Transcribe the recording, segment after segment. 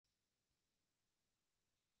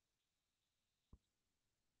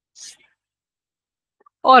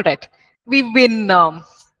All right. We've been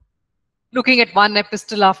looking at one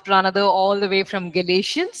epistle after another, all the way from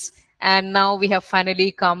Galatians. And now we have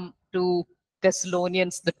finally come to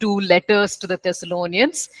Thessalonians, the two letters to the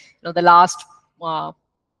Thessalonians, the last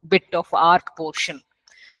bit of our portion.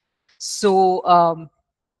 So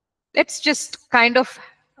let's just kind of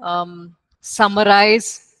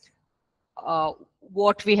summarize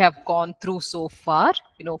what we have gone through so far,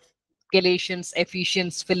 Galatians,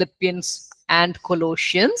 Ephesians, Philippians, and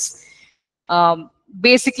Colossians.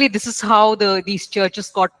 Basically, this is how these churches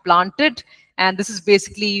got planted, and this is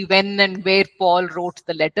basically when and where Paul wrote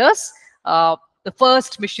the letters. The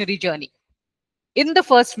first missionary journey. In the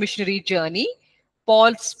first missionary journey,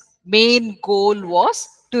 Paul's main goal was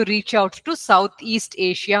to reach out to Southeast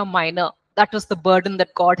Asia Minor. That was the burden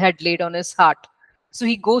that God had laid on his heart. So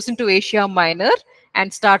he goes into Asia Minor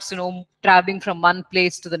and starts, traveling from one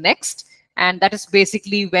place to the next. And that is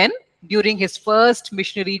basically when, during his first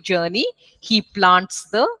missionary journey, he plants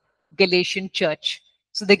the Galatian church.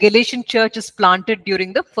 So the Galatian church is planted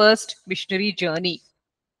during the first missionary journey.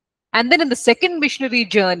 And then in the second missionary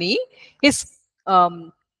journey, his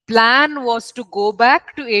plan was to go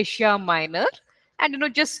back to Asia Minor and,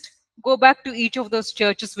 just go back to each of those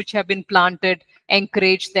churches which have been planted,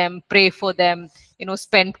 encourage them, pray for them,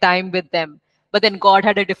 spend time with them. But then God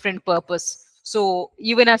had a different purpose. So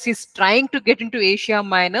even as he's trying to get into Asia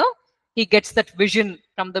Minor, he gets that vision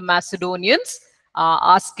from the Macedonians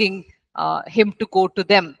asking him to go to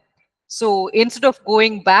them. So instead of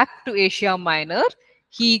going back to Asia Minor,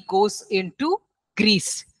 he goes into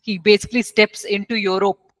Greece. He basically steps into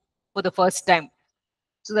Europe for the first time.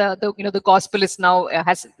 So the gospel is now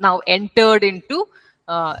has now entered into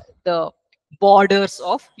the borders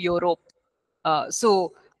of Europe.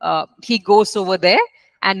 So he goes over there,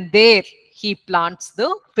 and there he plants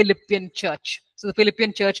the Philippian church. So the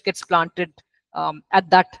Philippian church gets planted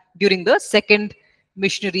during the second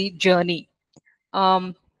missionary journey.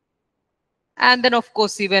 And then, of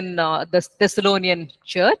course, even the Thessalonian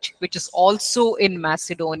church, which is also in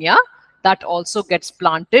Macedonia, that also gets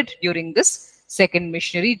planted during this second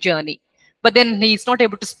missionary journey. But then he's not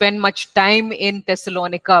able to spend much time in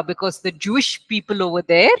Thessalonica because the Jewish people over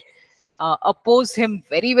there oppose him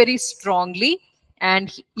very, very strongly.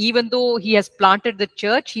 And even though he has planted the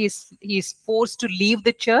church, he's forced to leave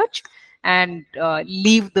the church and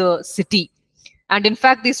leave the city. And in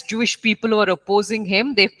fact, these Jewish people who are opposing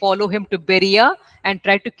him, they follow him to Berea and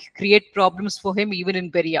try to create problems for him even in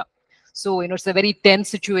Berea. So, it's a very tense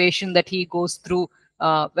situation that he goes through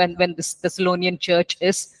when this Thessalonian church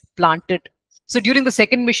is planted. So during the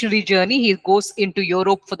second missionary journey, he goes into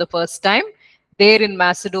Europe for the first time. There in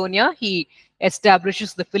Macedonia, he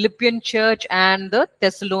establishes the Philippian church and the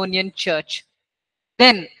Thessalonian church.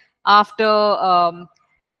 Then, after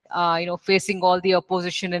facing all the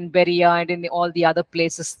opposition in Berea and in all the other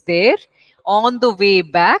places there, on the way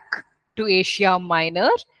back to Asia Minor,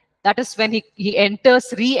 that is when he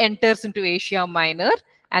re-enters into Asia Minor,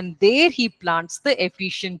 and there he plants the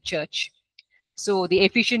Ephesian church. So the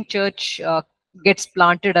Ephesian church gets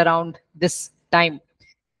planted around this time.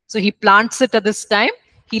 So he plants it at this time.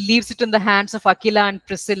 He leaves it in the hands of Aquila and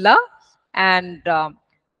Priscilla, and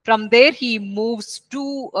from there he moves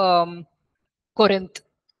to Corinth.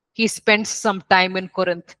 He spends some time in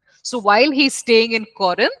Corinth. So while he's staying in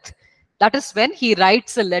Corinth, that is when he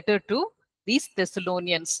writes a letter to these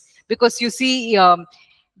Thessalonians. Because you see,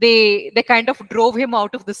 they kind of drove him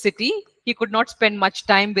out of the city. He could not spend much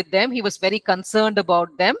time with them. He was very concerned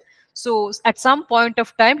about them. So at some point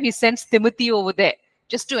of time, he sends Timothy over there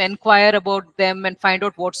just to inquire about them and find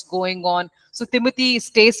out what's going on. So Timothy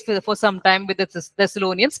stays for some time with the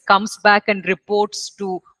Thessalonians, comes back and reports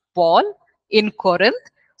to Paul in Corinth.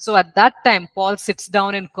 So at that time, Paul sits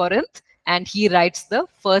down in Corinth and he writes the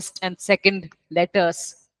first and second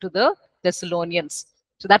letters to the Thessalonians.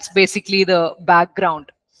 So that's basically the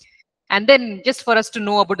background. And then just for us to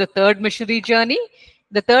know about the third missionary journey,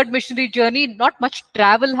 not much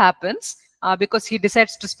travel happens because he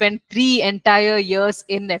decides to spend 3 entire years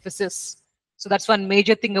in Ephesus. So that's one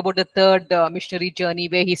major thing about the third missionary journey,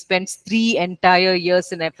 where he spends 3 entire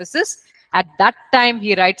years in Ephesus. At that time,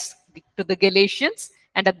 he writes to the Galatians,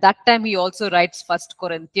 and at that time, he also writes 1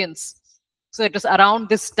 Corinthians. So it was around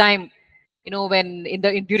this time, when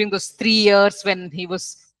during those 3 years when he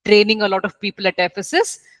was training a lot of people at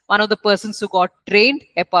Ephesus, one of the persons who got trained,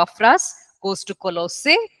 Epaphras, goes to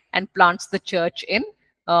Colossae and plants the church in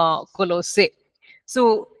Colossae.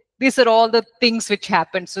 So these are all the things which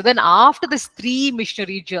happened. So then after these 3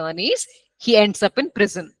 missionary journeys, he ends up in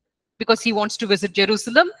prison because he wants to visit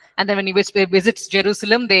Jerusalem. And then when he visits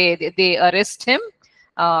Jerusalem, they arrest him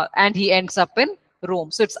and he ends up in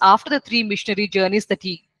Rome. So it's after the 3 missionary journeys that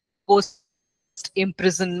he goes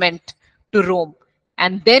imprisonment to Rome.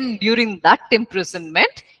 And then during that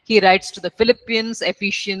imprisonment, he writes to the Philippians,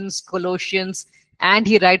 Ephesians, Colossians, and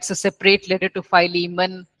he writes a separate letter to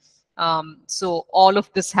Philemon. So all of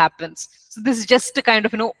this happens. So this is just a kind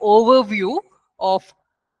of overview of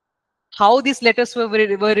how these letters were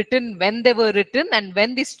written, when they were written, and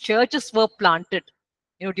when these churches were planted,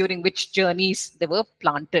 during which journeys they were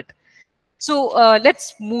planted. So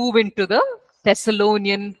let's move into the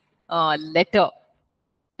Thessalonian letter.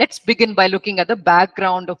 Let's begin by looking at the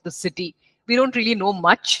background of the city. We don't really know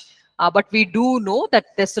much, but we do know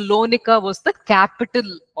that Thessalonica was the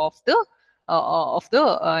capital of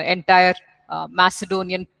the entire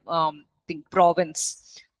Macedonian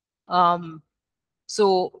province.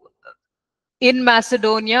 So in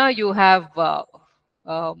Macedonia, you have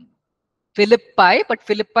Philippi, but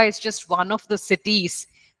Philippi is just one of the cities.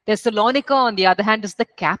 Thessalonica, on the other hand, is the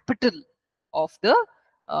capital of the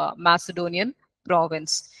Macedonian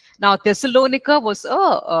province. Now, Thessalonica was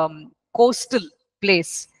a coastal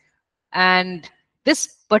place, and this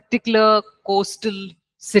particular coastal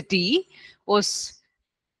city was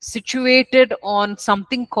situated on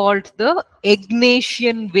something called the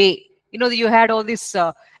Egnatian Way. You had all these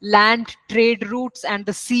land trade routes and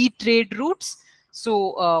the sea trade routes.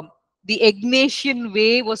 So the Egnatian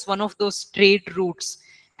Way was one of those trade routes,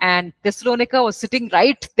 and Thessalonica was sitting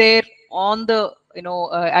right there on the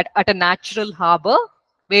at a natural harbor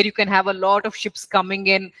where you can have a lot of ships coming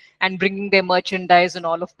in and bringing their merchandise and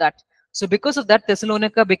all of that. So because of that,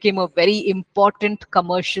 Thessalonica became a very important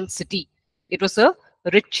commercial city. It was a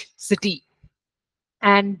rich city,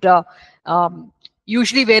 and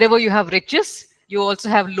usually wherever you have riches, you also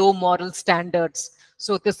have low moral standards.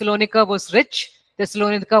 So Thessalonica was rich.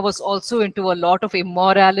 Thessalonica was also into a lot of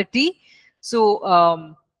immorality.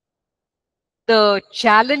 So the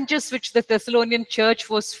challenges which the Thessalonian church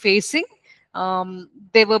was facing,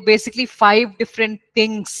 there were basically 5 different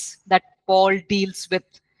things that Paul deals with,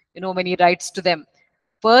 when he writes to them.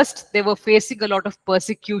 First, they were facing a lot of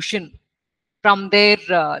persecution from their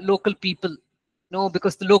local people.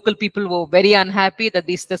 Because the local people were very unhappy that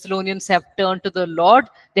these Thessalonians have turned to the Lord.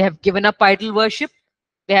 They have given up idol worship.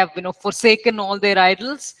 They have forsaken all their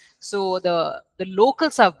idols. So the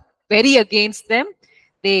locals are very against them.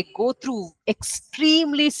 They go through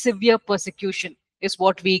extremely severe persecution, is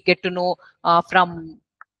what we get to know from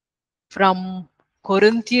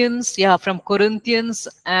Corinthians. Yeah, from Corinthians.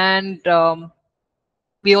 And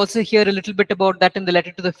we also hear a little bit about that in the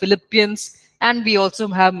letter to the Philippians. And we also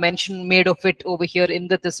have mention made of it over here in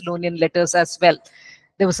the Thessalonian letters as well.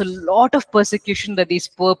 There was a lot of persecution that these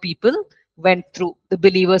poor people went through, the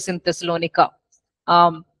believers in Thessalonica.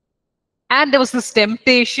 And there was this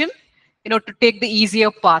temptation, to take the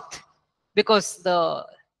easier path, because the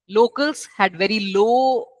locals had very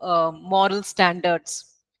low moral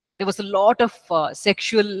standards. There was a lot of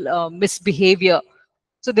sexual misbehavior.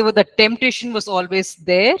 So the temptation was always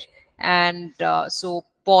there. And so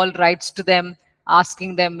Paul writes to them,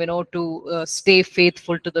 asking them, to stay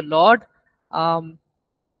faithful to the Lord.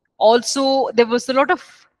 Also, there was a lot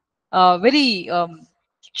of very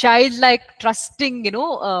childlike, trusting,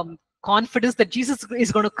 confidence that Jesus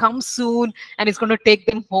is going to come soon and is going to take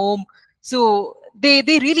them home. So they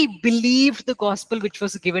really believed the gospel which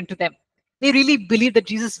was given to them. They really believed that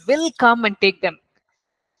Jesus will come and take them.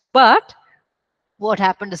 But what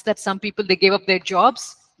happened is that some people, they gave up their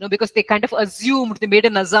jobs, because they kind of assumed, they made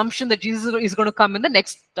an assumption that Jesus is going to come in the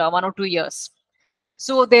next 1 or 2 years.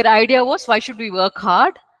 So their idea was, why should we work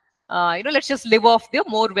hard? Let's just live off the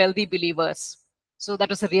more wealthy believers. So that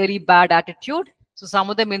was a really bad attitude. So some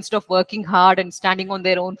of them, instead of working hard and standing on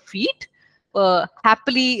their own feet,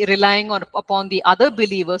 happily relying upon the other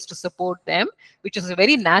believers to support them, which is a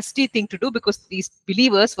very nasty thing to do, because these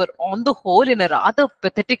believers were on the whole in a rather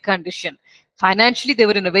pathetic condition. Financially, they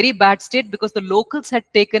were in a very bad state because the locals had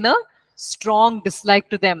taken a strong dislike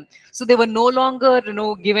to them. So they were no longer,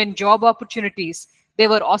 given job opportunities. They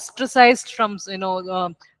were ostracized from,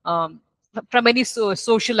 from any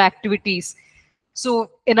social activities.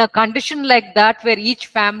 So in a condition like that, where each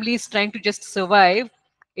family is trying to just survive,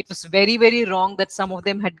 it was very, very wrong that some of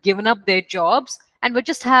them had given up their jobs and were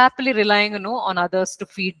just happily relying, on others to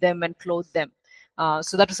feed them and clothe them.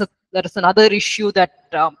 So that is another issue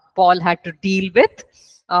that Paul had to deal with.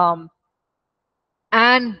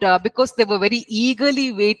 And because they were very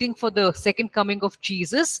eagerly waiting for the second coming of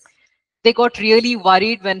Jesus, they got really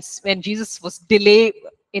worried when Jesus was delayed.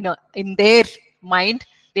 In their mind,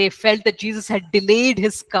 they felt that Jesus had delayed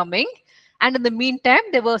his coming. And in the meantime,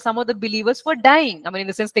 there were some of the believers were dying. I mean, in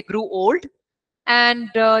the sense, they grew old and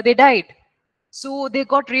they died. So they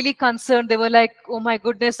got really concerned. They were like, oh my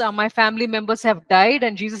goodness, my family members have died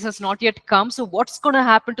and Jesus has not yet come. So what's going to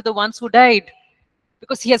happen to the ones who died?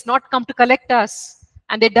 Because he has not come to collect us.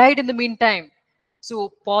 And they died in the meantime.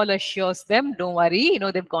 So Paul assures them, don't worry,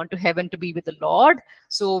 they've gone to heaven to be with the Lord.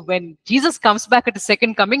 So when Jesus comes back at the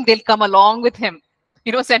second coming, they'll come along with him,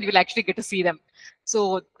 and you'll actually get to see them.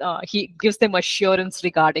 So he gives them assurance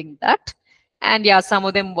regarding that. And yeah, some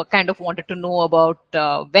of them were kind of wanted to know about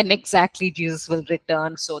when exactly Jesus will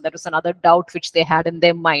return. So that was another doubt which they had in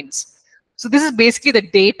their minds. So this is basically the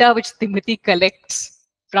data which Timothy collects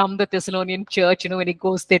from the Thessalonian church, when he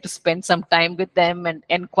goes there to spend some time with them and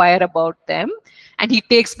inquire about them. And he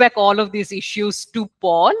takes back all of these issues to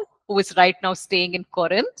Paul, who is right now staying in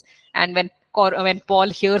Corinth. And when Paul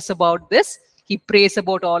hears about this, he prays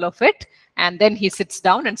about all of it. And then he sits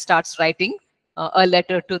down and starts writing a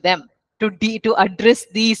letter to them to address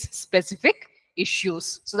these specific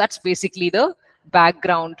issues. So that's basically the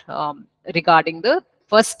background regarding the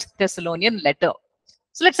First Thessalonian letter.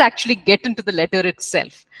 So let's actually get into the letter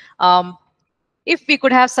itself. If we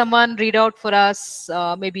could have someone read out for us,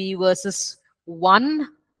 maybe verses 1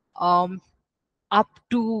 up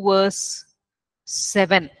to verse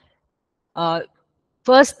 7.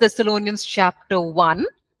 First Thessalonians chapter 1,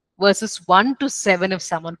 verses 1 to 7, if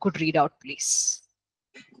someone could read out, please.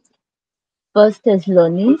 First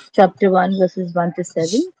Thessalonians chapter 1 verses 1 to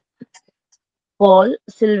 7. Paul,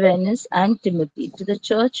 Silvanus, and Timothy, to the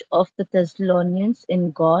church of the Thessalonians in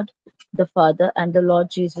God the Father and the Lord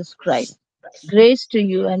Jesus Christ. Grace to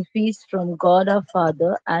you and peace from God our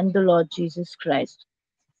Father and the Lord Jesus Christ.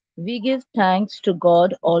 We give thanks to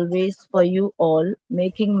God always for you all,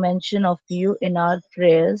 making mention of you in our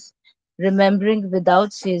prayers, remembering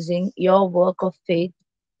without ceasing your work of faith,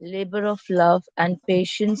 labor of love, and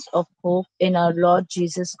patience of hope in our Lord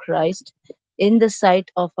Jesus Christ, in the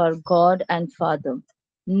sight of our God and Father,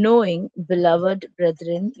 knowing, beloved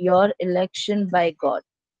brethren, your election by God.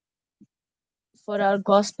 For our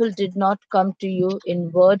gospel did not come to you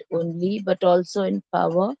in word only, but also in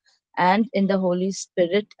power and in the Holy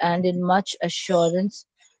Spirit and in much assurance,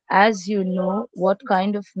 as you know what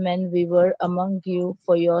kind of men we were among you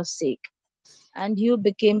for your sake. And you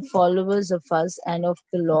became followers of us and of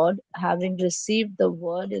the Lord, having received the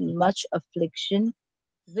word in much affliction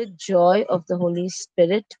with joy of the Holy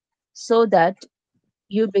Spirit, so that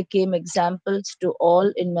you became examples to all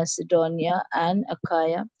in Macedonia and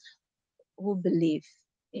Achaia who believe.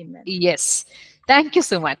 Amen. Yes, thank you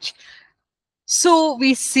so much. So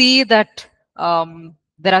we see that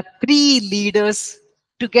there are three leaders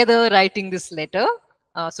together writing this letter.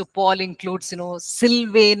 So Paul includes,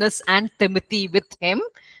 Silvanus and Timothy with him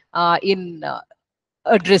in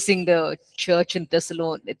addressing the church in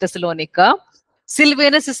Thessalonica.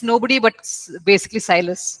 Silvanus is nobody but basically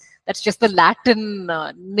Silas. That's just the Latin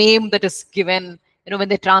name that is given. When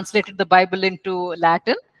they translated the Bible into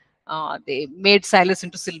Latin, they made Silas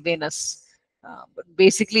into Silvanus. But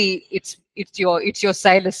basically, it's your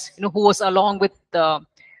Silas, who was along with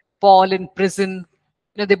Paul in prison.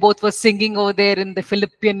 They both were singing over there in the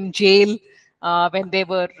Philippian jail when they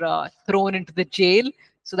were thrown into the jail.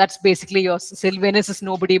 So that's basically your Silvanus is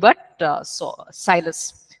nobody but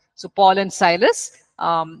Silas. So Paul and Silas,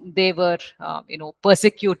 they were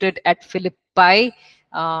persecuted at Philippi,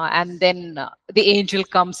 and then the angel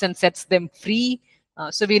comes and sets them free.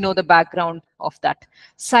 So we know the background of that.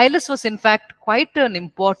 Silas was in fact quite an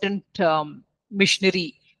important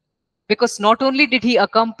missionary, because not only did he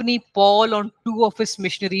accompany Paul on two of his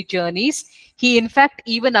missionary journeys, he in fact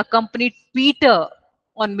even accompanied Peter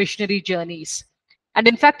on missionary journeys. And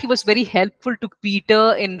in fact, he was very helpful to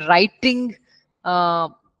Peter in writing uh,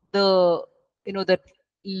 the the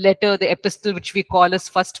letter, the epistle which we call as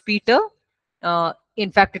First Peter.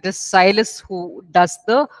 In fact, it is Silas who does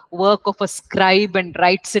the work of a scribe and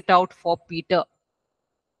writes it out for Peter.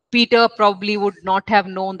 Peter probably would not have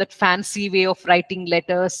known that fancy way of writing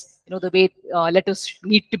letters, the way letters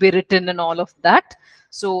need to be written and all of that.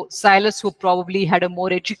 So Silas, who probably had a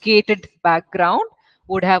more educated background,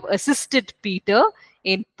 would have assisted Peter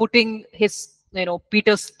in putting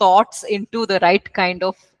Peter's thoughts into the right kind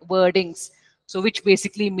of wordings. So which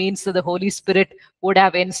basically means that the Holy Spirit would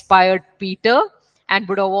have inspired Peter and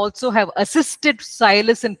would have also have assisted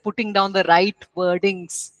Silas in putting down the right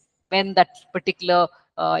wordings when that particular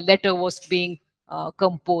letter was being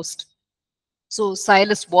composed. So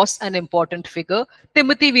Silas was an important figure.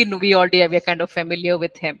 Timothy, we already we're kind of familiar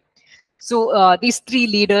with him. So these three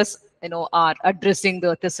leaders, are addressing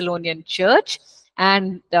the Thessalonian church,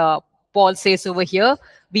 and Paul says over here,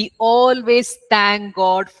 we always thank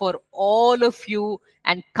God for all of you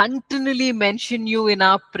and continually mention you in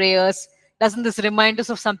our prayers, Doesn't this remind us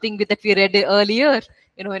of something that we read earlier,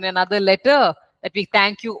 in another letter, that we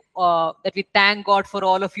thank you, that we thank God for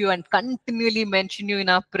all of you and continually mention you in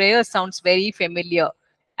our prayers? Sounds very familiar.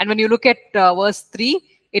 And when you look at verse 3,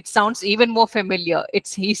 it sounds even more familiar.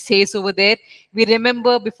 He says over there, we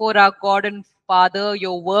remember before our God and Father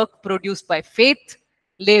your work produced by faith,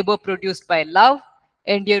 labor produced by love,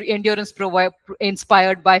 endurance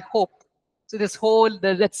inspired by hope. So this whole,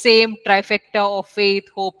 that same trifecta of faith,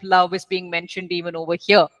 hope, love is being mentioned even over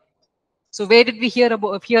here. So where did we hear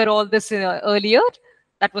all this earlier?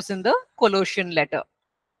 That was in the Colossian letter,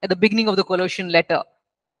 at the beginning of the Colossian letter,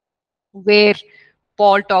 where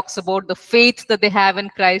Paul talks about the faith that they have in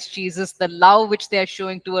Christ Jesus, the love which they are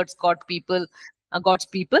showing towards God's people,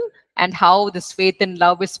 and how this faith and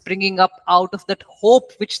love is springing up out of that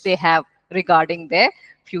hope which they have regarding their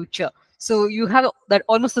future. So you have that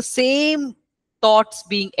almost the same thoughts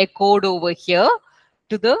being echoed over here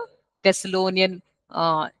to the Thessalonian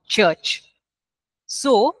church.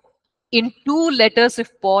 So in two letters, if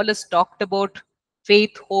Paul has talked about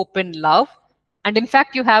faith, hope, and love, and in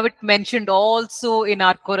fact, you have it mentioned also in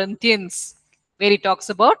our Corinthians, where he talks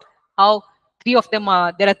about how three of them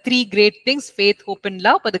are, there are three great things, faith, hope, and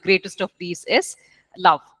love, but the greatest of these is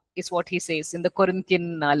love, is what he says in the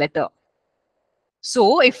Corinthian letter.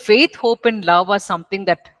 So if faith, hope, and love are something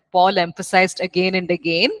that Paul emphasized again and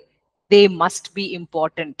again, they must be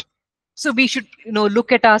important. So we should,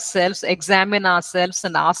 look at ourselves, examine ourselves,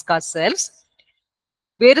 and ask ourselves,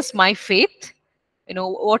 where is my faith?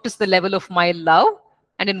 What is the level of my love?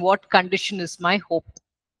 And in what condition is my hope?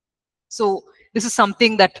 So this is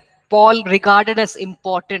something that Paul regarded as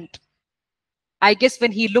important. I guess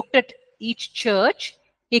when he looked at each church,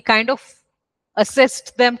 he kind of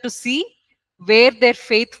assessed them to see where their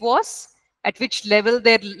faith was, at which level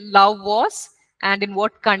their love was, and in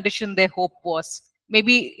what condition their hope was.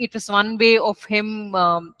 Maybe it was one way of him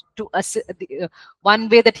one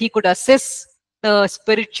way that he could assess the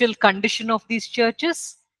spiritual condition of these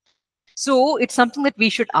churches. So it's something that we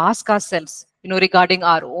should ask ourselves, regarding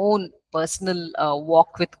our own personal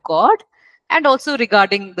walk with God, and also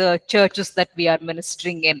regarding the churches that we are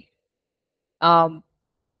ministering in.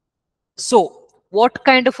 So what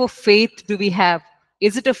kind of a faith do we have?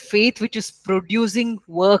 Is it a faith which is producing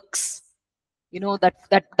works,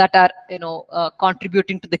 that are,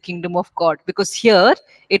 contributing to the kingdom of God? Because here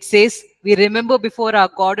it says, we remember before our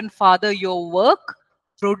God and Father your work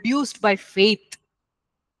produced by faith.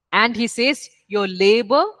 And he says, your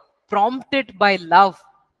labor prompted by love.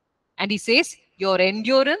 And he says, your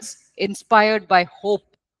endurance inspired by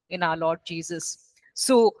hope in our Lord Jesus.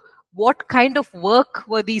 So what kind of work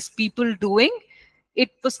were these people doing?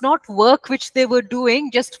 It was not work which they were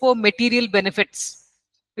doing just for material benefits.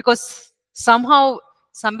 Because somehow,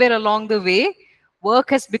 somewhere along the way, work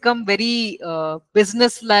has become very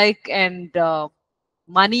business-like and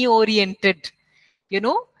money-oriented,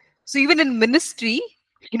 So even in ministry,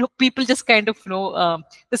 people just kind of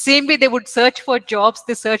the same way they would search for jobs,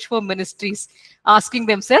 they search for ministries, asking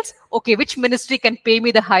themselves, okay, which ministry can pay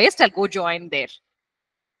me the highest? I'll go join there.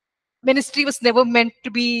 Ministry was never meant to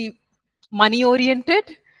be money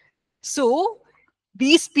oriented. So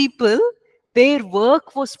these people, their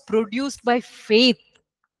work was produced by faith.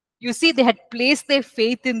 You see, they had placed their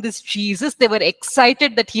faith in this Jesus. They were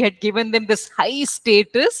excited that he had given them this high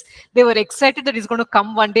status. They were excited that he's going to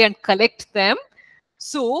come one day and collect them.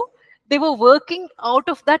 So they were working out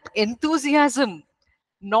of that enthusiasm,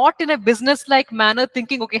 not in a business-like manner,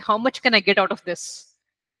 thinking, okay, how much can I get out of this?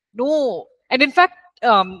 No. And in fact,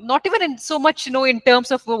 not even in so much, in terms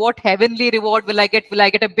of what heavenly reward will I get? Will I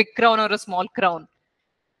get a big crown or a small crown?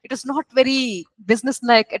 It is not very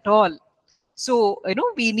business-like at all. So,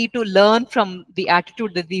 we need to learn from the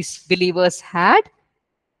attitude that these believers had.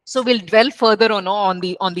 So we'll dwell further on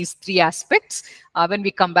these three aspects when we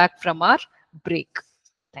come back from our break.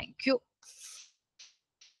 Thank you.